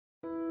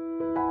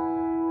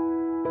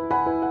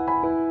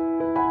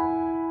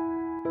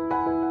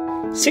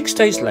6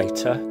 days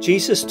later,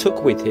 Jesus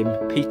took with him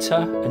Peter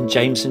and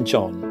James and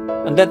John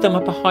and led them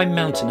up a high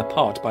mountain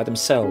apart by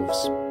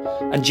themselves.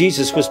 And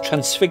Jesus was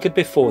transfigured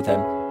before them,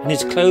 and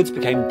his clothes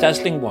became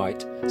dazzling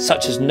white,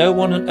 such as no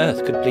one on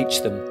earth could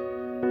bleach them.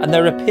 And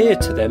there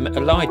appeared to them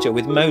Elijah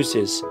with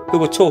Moses, who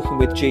were talking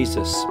with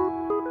Jesus.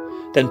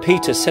 Then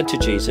Peter said to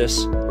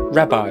Jesus,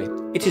 "Rabbi,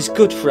 it is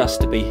good for us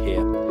to be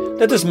here.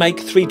 Let us make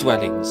 3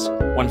 dwellings,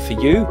 one for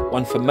you,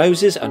 one for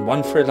Moses, and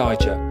one for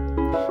Elijah."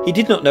 He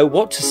did not know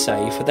what to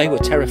say, for they were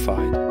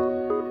terrified.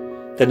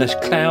 Then a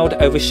cloud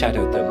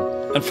overshadowed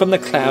them, and from the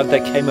cloud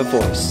there came a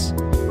voice,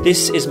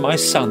 "This is my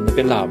son, the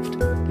beloved.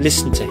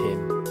 Listen to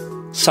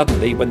him."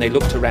 Suddenly, when they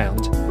looked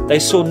around, they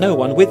saw no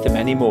one with them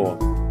anymore,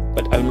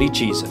 but only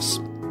Jesus.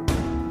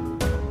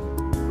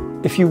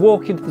 If you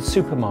walk into the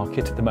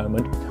supermarket at the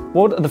moment,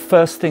 what are the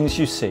first things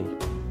you see?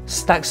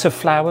 Stacks of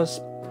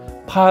flowers,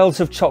 piles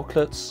of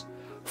chocolates,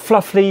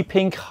 fluffy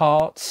pink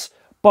hearts,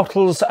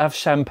 bottles of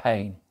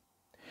champagne.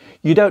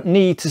 You don't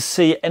need to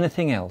see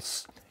anything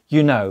else.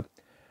 You know,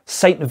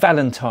 St.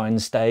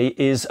 Valentine's Day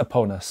is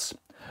upon us.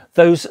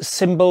 Those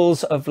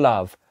symbols of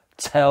love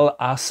tell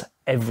us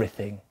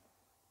everything.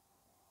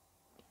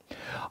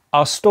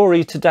 Our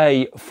story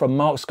today from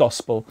Mark's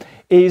Gospel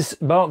is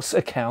Mark's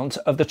account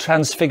of the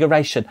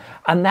Transfiguration,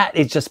 and that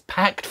is just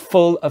packed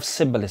full of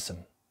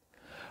symbolism.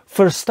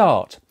 For a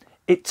start,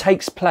 it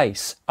takes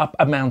place up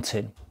a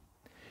mountain.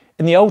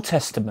 In the Old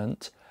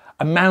Testament,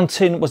 a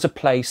mountain was a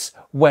place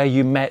where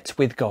you met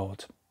with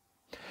God.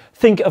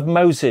 Think of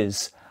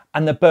Moses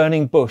and the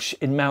burning bush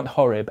in Mount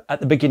Horeb at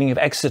the beginning of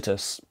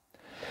Exodus.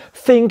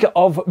 Think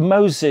of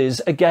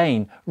Moses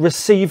again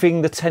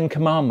receiving the 10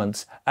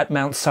 Commandments at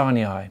Mount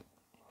Sinai.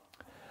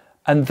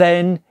 And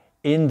then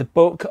in the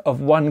book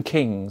of 1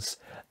 Kings,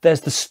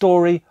 there's the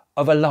story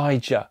of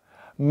Elijah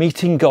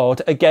meeting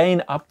God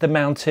again up the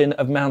mountain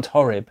of Mount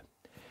Horeb,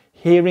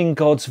 hearing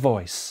God's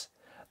voice,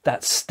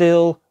 that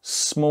still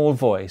small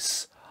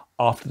voice,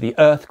 after the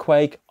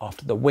earthquake,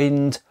 after the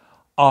wind,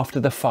 after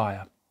the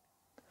fire.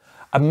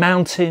 A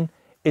mountain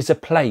is a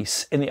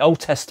place in the Old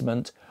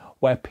Testament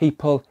where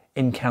people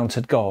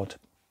encountered God.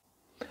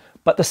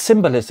 But the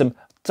symbolism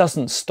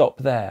doesn't stop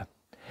there.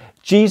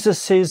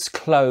 Jesus's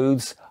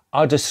clothes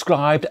are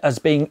described as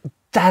being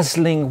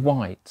dazzling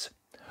white,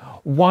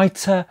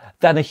 whiter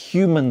than a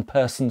human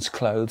person's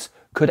clothes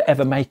could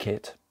ever make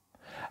it.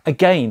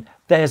 Again,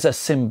 there's a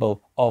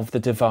symbol of the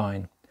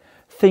divine.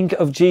 Think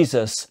of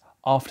Jesus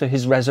after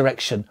his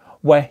resurrection,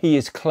 where he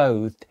is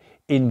clothed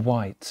in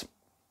white.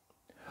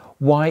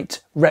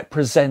 White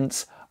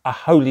represents a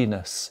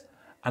holiness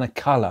and a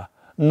colour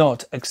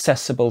not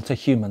accessible to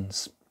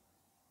humans.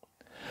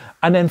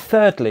 And then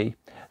thirdly,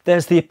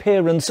 there's the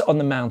appearance on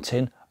the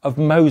mountain of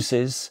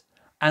Moses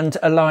and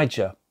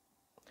Elijah.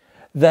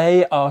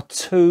 They are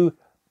 2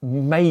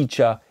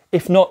 major,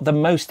 if not the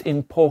most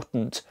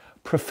important,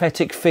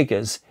 prophetic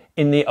figures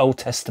in the Old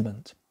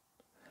Testament.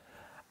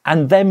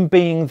 And them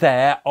being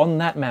there on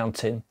that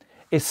mountain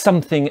is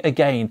something,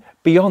 again,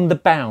 beyond the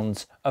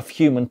bounds of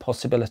human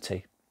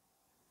possibility.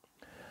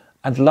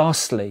 And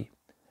lastly,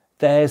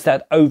 there's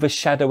that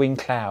overshadowing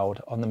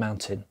cloud on the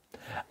mountain.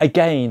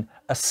 Again,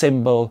 a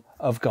symbol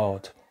of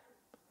God.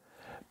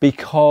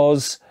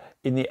 Because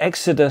in the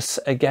Exodus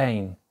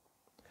again,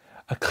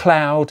 a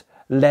cloud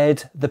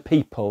led the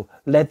people,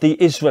 led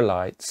the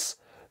Israelites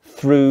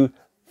through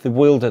the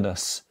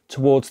wilderness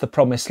towards the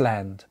promised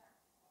land.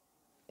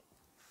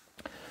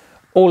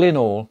 All in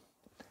all,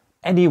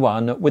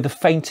 anyone with the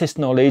faintest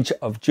knowledge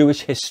of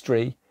Jewish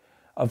history,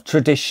 of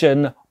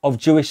tradition, of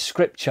Jewish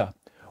scripture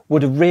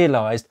would have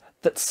realised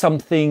that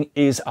something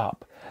is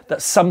up,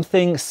 that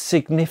something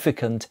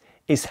significant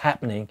is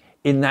happening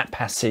in that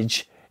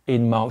passage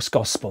in Mark's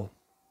Gospel.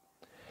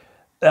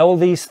 All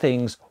these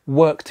things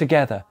work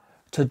together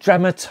to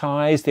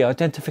dramatise the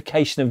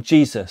identification of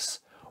Jesus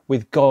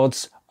with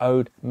God's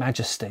own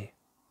majesty.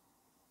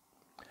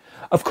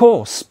 Of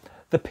course,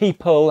 the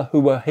people who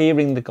were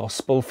hearing the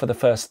Gospel for the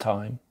first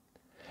time,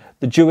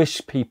 the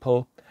Jewish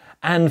people,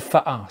 and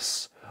for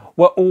us,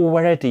 were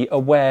already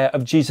aware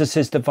of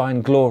Jesus'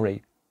 divine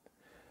glory.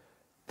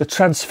 The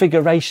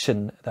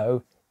Transfiguration,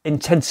 though,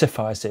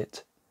 intensifies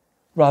it,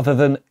 rather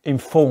than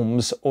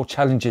informs or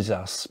challenges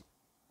us.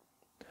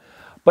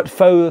 But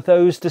for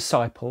those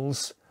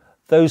disciples,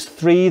 those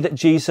 3 that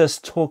Jesus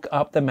took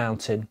up the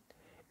mountain,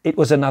 it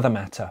was another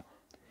matter.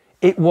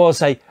 It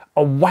was a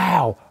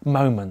wow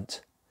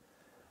moment.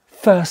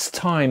 First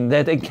time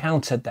they'd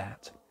encountered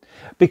that,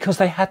 because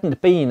they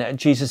hadn't been at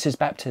Jesus'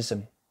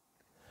 baptism.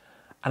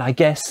 And I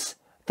guess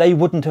they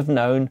wouldn't have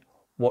known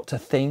what to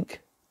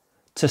think,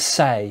 to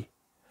say,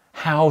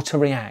 how to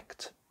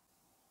react.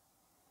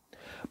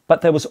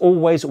 But there was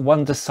always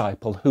one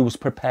disciple who was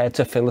prepared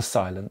to fill the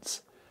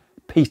silence,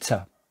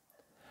 Peter.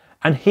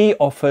 And he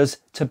offers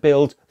to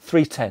build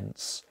 3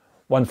 tents,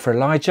 one for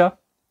Elijah,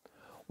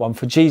 one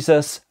for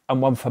Jesus,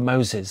 and one for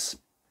Moses.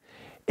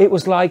 It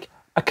was like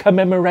a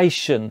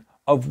commemoration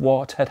of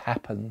what had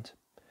happened.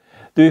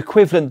 The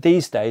equivalent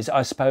these days,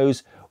 I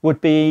suppose,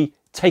 would be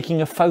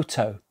taking a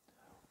photo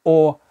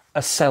or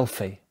a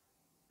selfie?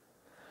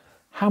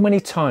 How many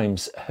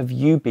times have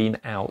you been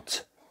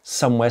out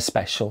somewhere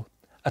special,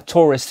 a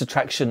tourist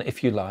attraction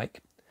if you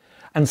like,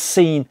 and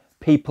seen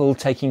people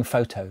taking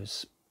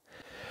photos?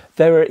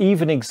 There are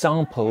even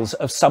examples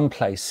of some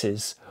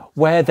places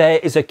where there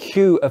is a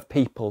queue of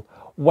people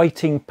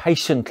waiting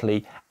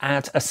patiently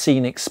at a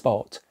scenic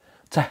spot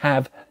to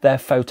have their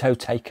photo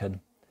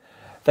taken.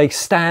 They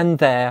stand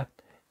there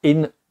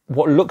in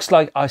what looks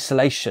like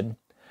isolation,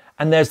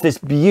 and there's this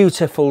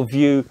beautiful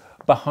view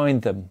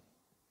behind them.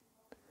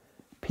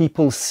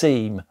 People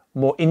seem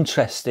more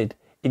interested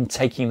in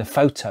taking the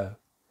photo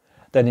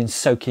than in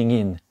soaking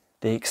in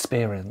the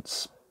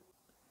experience.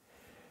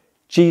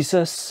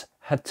 Jesus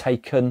had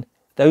taken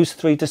those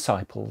 3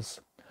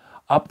 disciples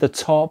up the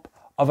top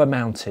of a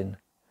mountain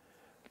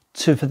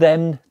for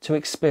them to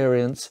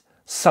experience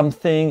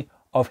something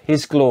of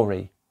his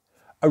glory,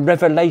 a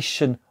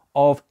revelation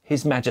of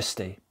his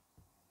majesty.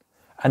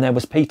 And there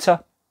was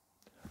Peter.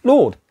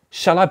 Lord,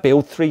 shall I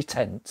build 3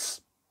 tents?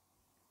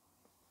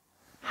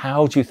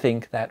 How do you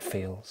think that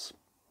feels?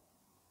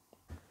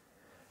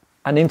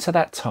 And into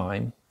that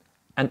time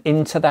and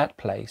into that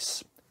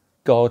place,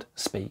 God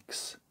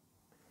speaks.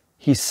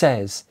 He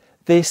says,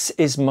 "This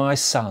is my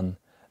Son,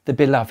 the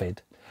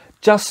beloved."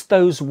 Just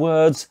those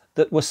words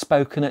that were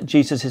spoken at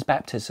Jesus'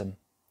 baptism.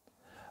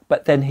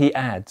 But then he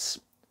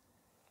adds,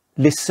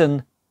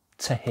 "Listen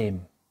to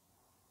him."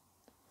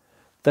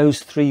 Those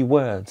 3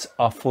 words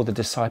are for the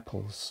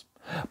disciples.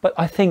 But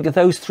I think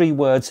those 3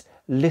 words,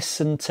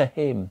 "listen to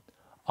him,"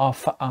 are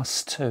for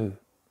us too.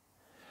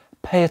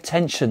 Pay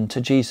attention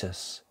to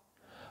Jesus,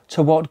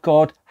 to what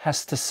God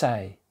has to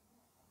say,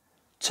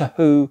 to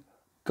who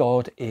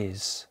God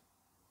is.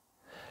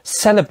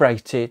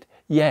 Celebrate it,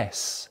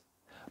 yes,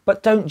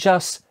 but don't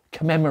just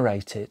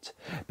commemorate it,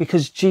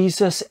 because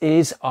Jesus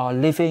is our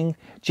living,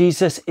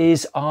 Jesus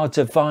is our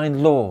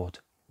divine Lord.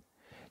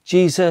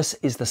 Jesus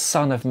is the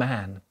Son of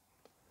Man,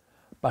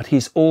 but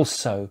he's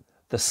also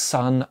the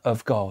Son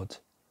of God,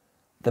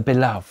 the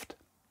beloved,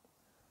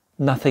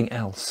 nothing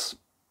else.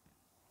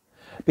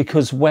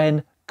 Because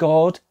when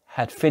God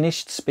had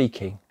finished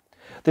speaking,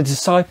 the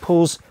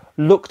disciples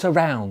looked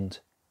around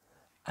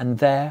and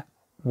there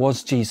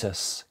was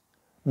Jesus,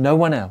 no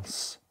one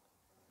else,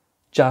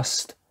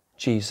 just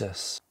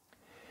Jesus.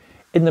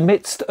 In the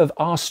midst of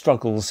our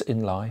struggles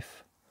in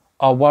life,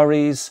 our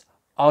worries,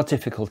 our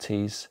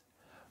difficulties,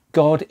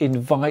 God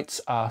invites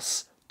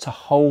us to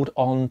hold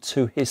on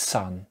to his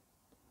Son,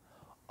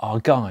 our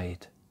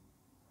guide,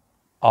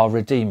 our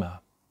Redeemer,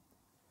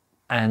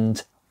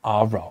 and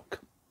our rock.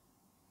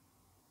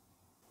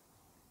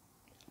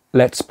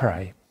 Let's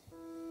pray.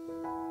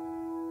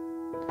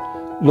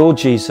 Lord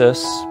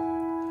Jesus,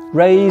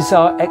 raise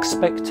our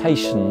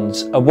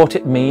expectations of what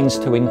it means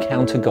to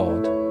encounter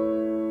God,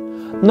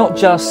 not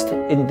just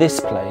in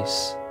this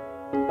place,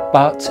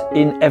 but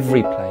in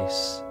every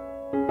place,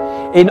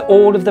 in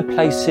all of the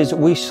places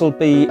we shall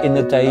be in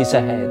the days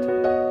ahead.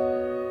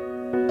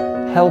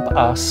 Help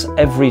us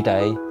every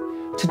day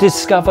to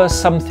discover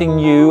something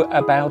new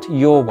about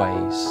your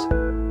ways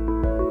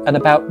and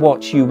about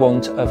what you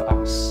want of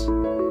us,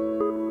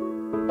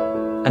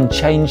 and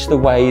change the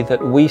way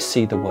that we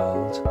see the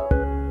world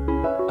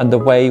and the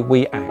way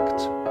we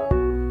act.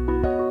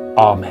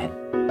 Amen.